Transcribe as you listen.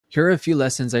Here are a few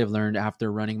lessons I've learned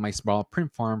after running my small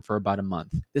print farm for about a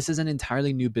month. This is an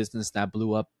entirely new business that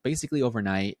blew up basically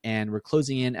overnight, and we're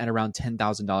closing in at around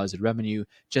 $10,000 in revenue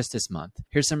just this month.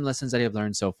 Here's some lessons that I've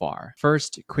learned so far.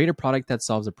 First, create a product that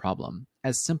solves a problem.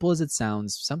 As simple as it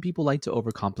sounds, some people like to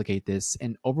overcomplicate this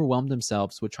and overwhelm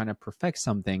themselves with trying to perfect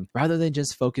something rather than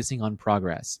just focusing on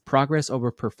progress. Progress over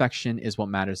perfection is what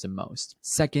matters the most.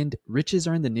 Second, riches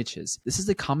are in the niches. This is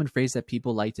a common phrase that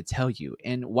people like to tell you,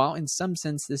 and while in some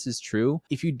sense this is true,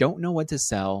 if you don't know what to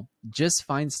sell, just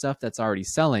find stuff that's already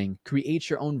selling, create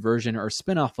your own version or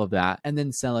spin-off of that, and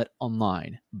then sell it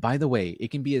online. By the way, it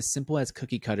can be as simple as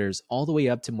cookie cutters all the way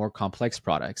up to more complex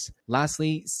products.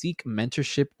 Lastly, seek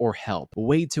mentorship or help.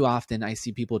 Way too often, I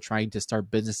see people trying to start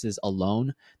businesses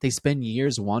alone. They spend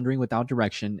years wandering without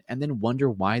direction and then wonder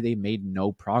why they made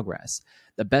no progress.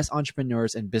 The best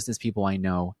entrepreneurs and business people I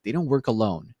know, they don't work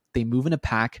alone. They move in a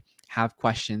pack, have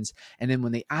questions, and then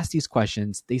when they ask these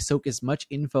questions, they soak as much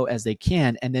info as they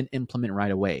can and then implement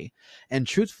right away. And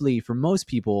truthfully, for most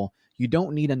people, you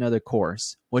don't need another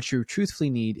course. What you truthfully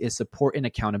need is support and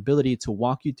accountability to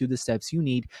walk you through the steps you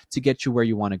need to get you where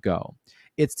you want to go.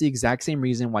 It's the exact same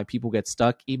reason why people get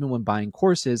stuck even when buying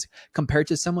courses compared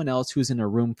to someone else who's in a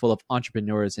room full of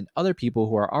entrepreneurs and other people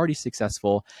who are already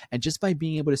successful. And just by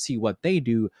being able to see what they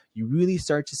do, you really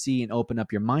start to see and open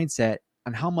up your mindset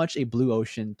on how much a blue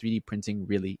ocean 3D printing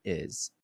really is.